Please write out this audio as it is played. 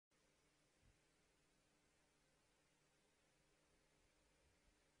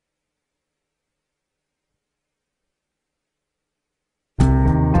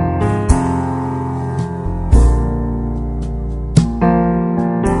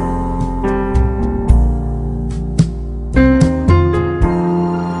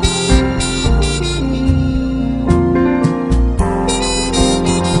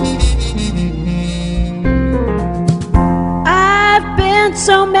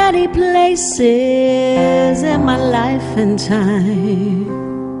many places in my life and time.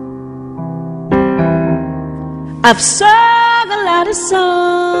 I've sung a lot of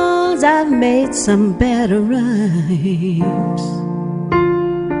songs, I've made some better rhymes.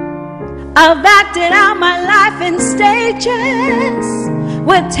 I've acted out my life in stages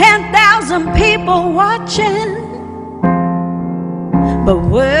with 10,000 people watching. But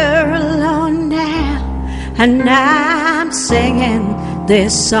we're alone now, and I'm singing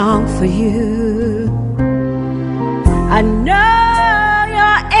this song for you. I know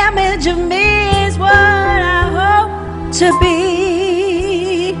your image of me is what I hope to be.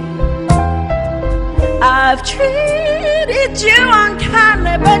 I've treated you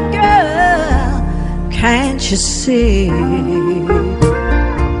unkindly, but girl, can't you see?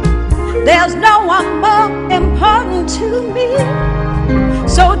 There's no one more important to me.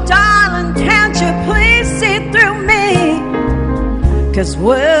 So darling, can't you please see through me? 'Cause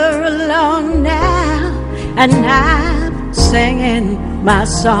we're alone now, and I'm singing my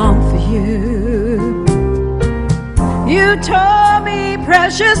song for you. You told me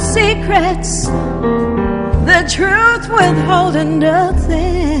precious secrets, the truth withholding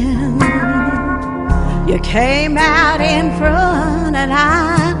nothing. You came out in front and I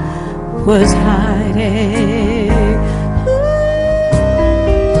was hiding.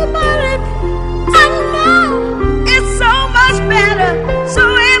 Ooh, but I know it's so much better. So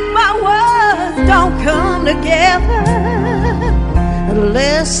if my words don't come together,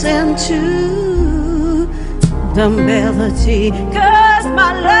 listen to the melody, 'cause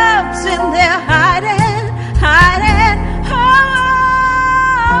my love's in there hiding, hiding.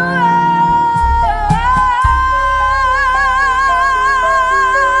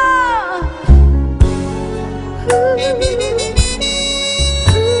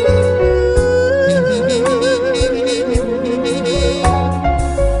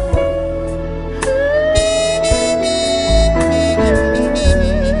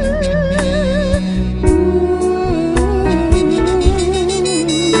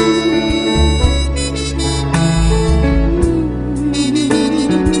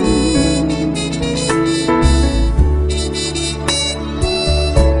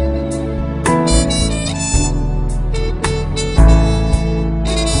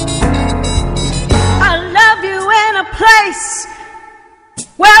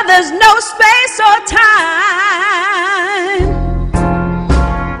 Where there's no space or time.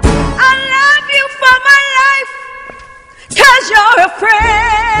 I love you for my life, 'cause you're a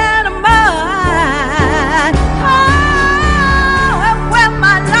friend of mine. Oh, and when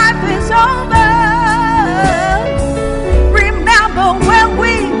my life is over, remember when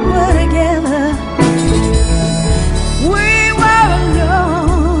we were together. We were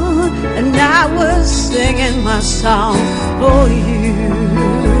alone, and I was singing my song for you.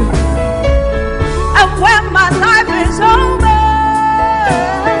 And when my life is over,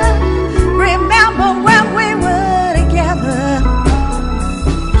 remember when we were together.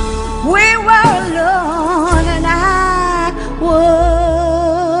 We were alone, and I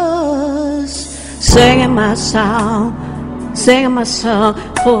was singing my song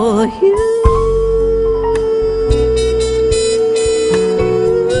for you.